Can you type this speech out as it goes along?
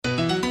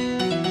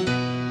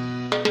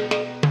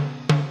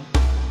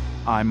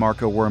I'm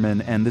Marco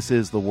Werman, and this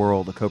is The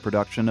World, a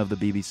co-production of the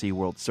BBC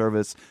World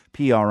Service,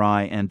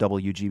 PRI, and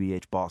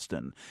WGBH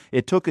Boston.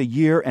 It took a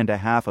year and a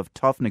half of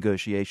tough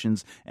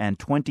negotiations and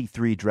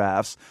 23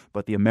 drafts,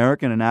 but the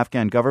American and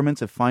Afghan governments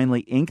have finally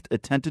inked a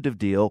tentative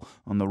deal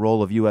on the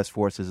role of U.S.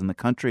 forces in the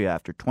country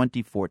after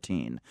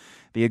 2014.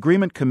 The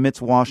agreement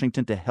commits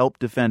Washington to help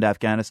defend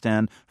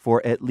Afghanistan for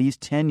at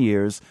least 10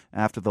 years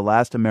after the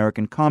last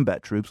American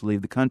combat troops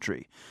leave the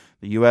country.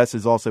 The U.S.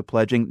 is also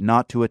pledging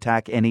not to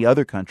attack any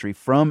other country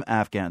from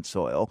Afghan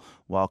soil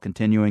while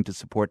continuing to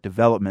support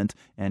development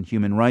and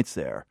human rights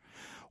there.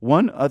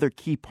 One other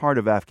key part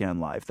of Afghan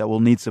life that will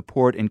need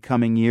support in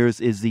coming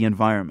years is the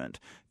environment.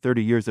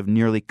 30 years of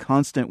nearly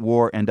constant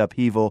war and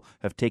upheaval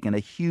have taken a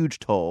huge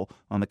toll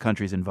on the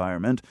country's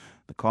environment.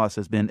 The cost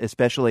has been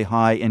especially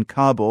high in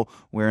Kabul,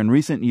 where in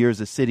recent years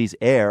the city's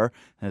air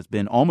has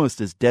been almost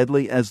as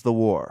deadly as the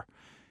war.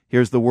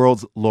 Here's The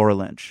World's Laura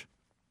Lynch.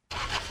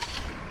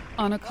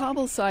 On a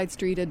Kabul side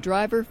street, a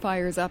driver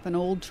fires up an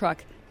old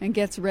truck and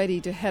gets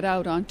ready to head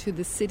out onto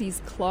the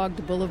city's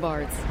clogged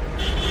boulevards.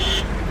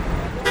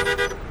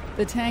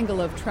 The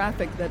tangle of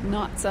traffic that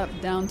knots up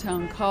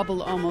downtown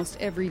Kabul almost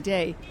every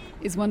day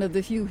is one of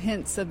the few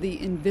hints of the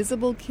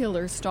invisible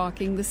killer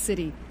stalking the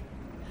city.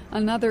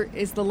 Another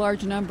is the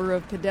large number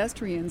of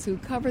pedestrians who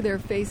cover their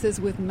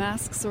faces with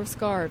masks or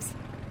scarves.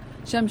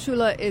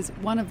 Shamshula is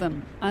one of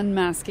them,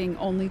 unmasking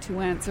only to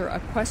answer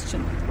a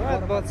question.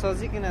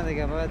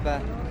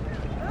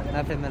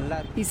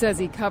 He says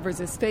he covers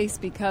his face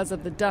because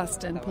of the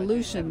dust and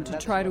pollution to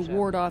try to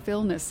ward off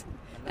illness,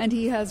 and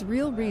he has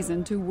real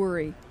reason to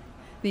worry.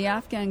 The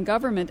Afghan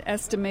government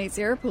estimates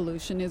air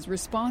pollution is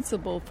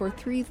responsible for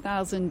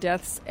 3,000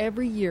 deaths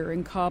every year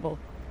in Kabul.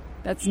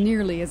 That's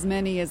nearly as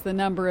many as the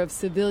number of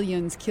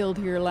civilians killed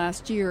here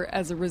last year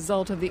as a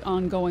result of the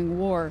ongoing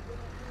war.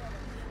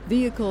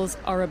 Vehicles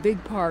are a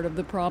big part of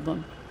the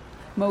problem.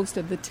 Most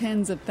of the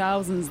tens of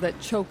thousands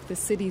that choke the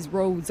city's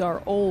roads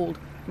are old,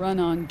 run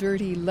on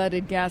dirty,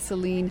 leaded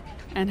gasoline,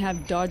 and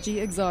have dodgy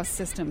exhaust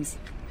systems.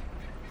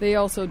 They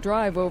also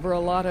drive over a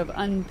lot of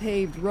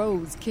unpaved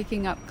roads,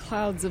 kicking up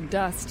clouds of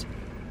dust.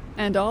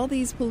 And all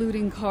these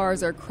polluting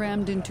cars are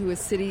crammed into a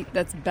city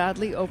that's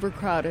badly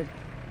overcrowded.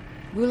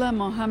 Ghulam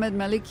Mohammed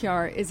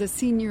Malikyar is a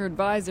senior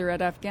advisor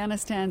at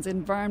Afghanistan's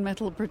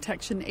Environmental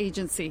Protection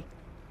Agency.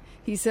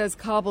 He says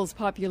Kabul's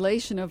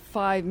population of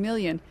 5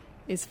 million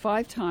is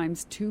 5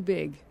 times too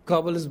big.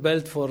 Kabul is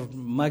built for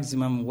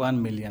maximum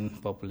 1 million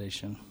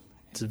population.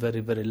 It's a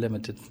very, very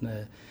limited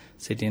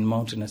city and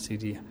mountainous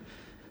area.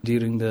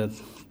 During the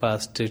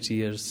past 30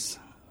 years,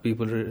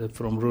 people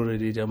from rural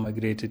area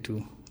migrated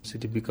to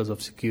city because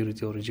of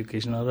security or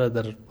education or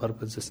other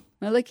purposes.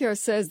 Malikyar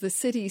says the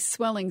city's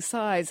swelling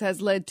size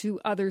has led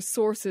to other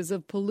sources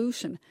of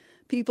pollution.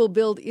 People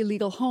build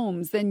illegal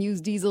homes, then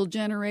use diesel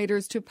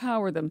generators to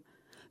power them.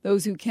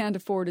 Those who can't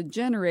afford a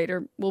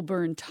generator will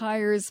burn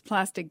tires,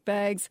 plastic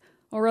bags,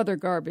 or other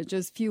garbage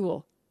as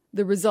fuel.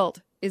 The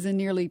result is a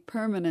nearly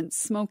permanent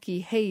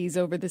smoky haze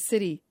over the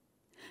city.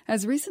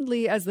 As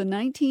recently as the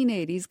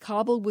 1980s,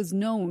 Kabul was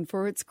known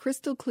for its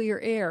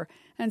crystal-clear air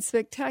and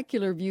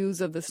spectacular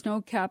views of the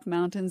snow-capped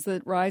mountains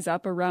that rise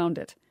up around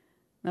it.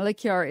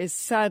 Malikyar is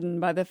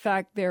saddened by the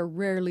fact they're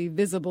rarely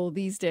visible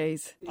these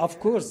days. Of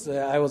course,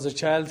 I was a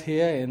child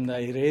here and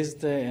I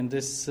raised in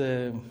this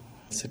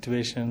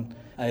situation.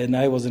 And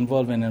I was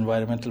involved in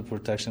environmental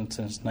protection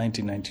since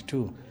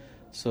 1992.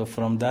 So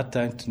from that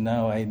time to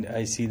now,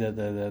 I see that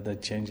the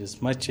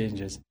changes, much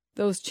changes.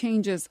 Those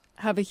changes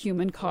have a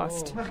human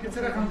cost.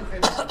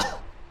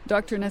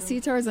 Dr.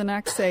 Nasitar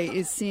Zanakseh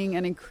is seeing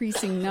an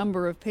increasing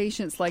number of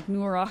patients like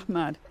Noor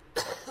Ahmad.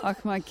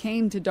 Ahmad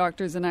came to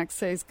Dr.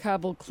 Zanakseh's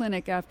Kabul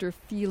clinic after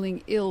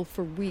feeling ill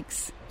for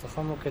weeks.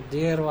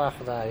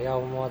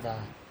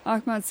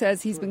 Ahmad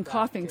says he's been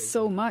coughing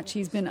so much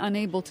he's been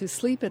unable to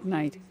sleep at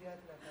night.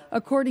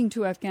 According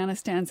to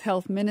Afghanistan's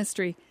health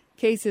ministry,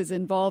 cases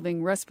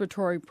involving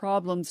respiratory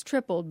problems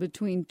tripled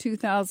between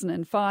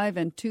 2005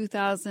 and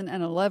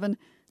 2011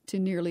 to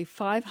nearly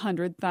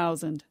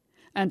 500,000.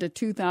 And a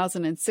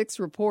 2006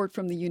 report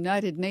from the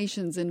United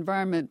Nations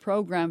Environment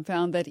Program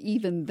found that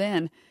even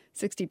then,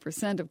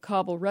 60% of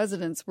Kabul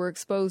residents were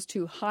exposed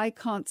to high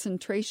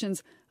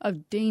concentrations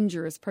of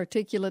dangerous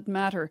particulate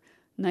matter,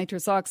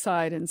 nitrous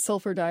oxide and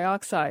sulfur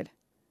dioxide.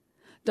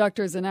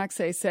 Dr.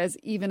 Zanakseh says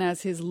even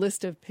as his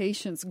list of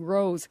patients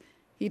grows,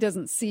 he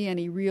doesn't see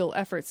any real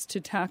efforts to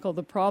tackle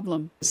the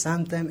problem.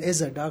 Sometimes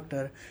as a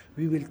doctor,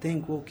 we will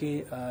think,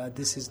 okay,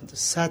 this is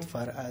sad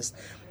for us,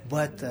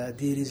 but there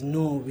is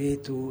no way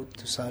to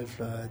solve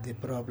the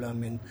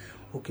problem and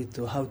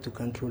to how to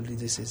control the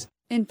disease.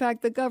 In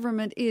fact, the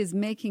government is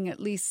making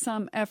at least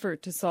some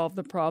effort to solve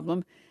the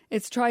problem.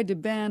 It's tried to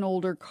ban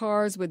older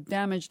cars with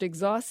damaged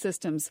exhaust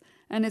systems,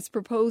 and it's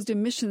proposed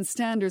emission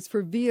standards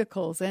for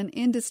vehicles and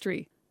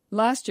industry.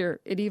 Last year,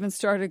 it even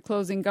started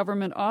closing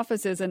government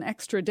offices an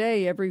extra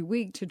day every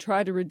week to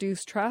try to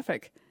reduce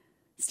traffic.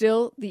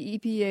 Still, the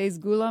EPA's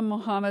Ghulam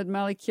Mohammed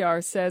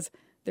Malikyar says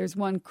there's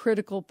one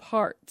critical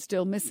part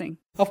still missing.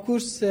 Of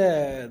course,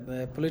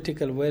 the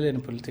political will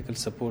and political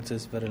support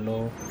is very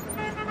low.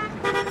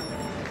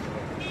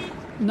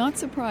 Not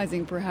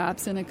surprising,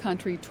 perhaps, in a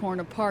country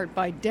torn apart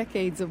by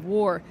decades of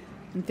war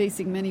and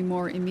facing many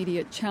more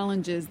immediate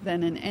challenges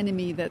than an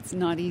enemy that's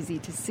not easy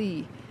to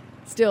see.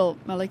 Still,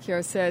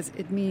 Malikiar says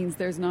it means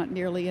there's not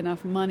nearly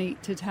enough money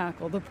to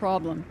tackle the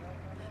problem.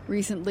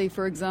 Recently,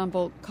 for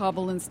example,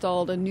 Kabul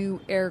installed a new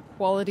air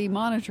quality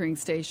monitoring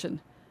station.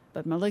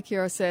 But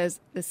Malikiar says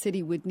the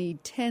city would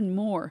need 10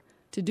 more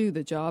to do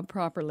the job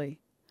properly.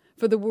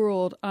 For The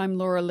World, I'm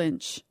Laura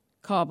Lynch,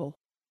 Kabul.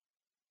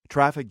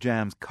 Traffic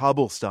jams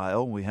Kabul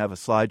style. We have a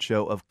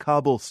slideshow of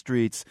Kabul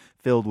streets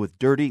filled with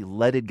dirty,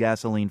 leaded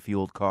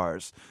gasoline-fueled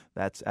cars.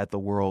 That's at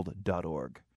theworld.org.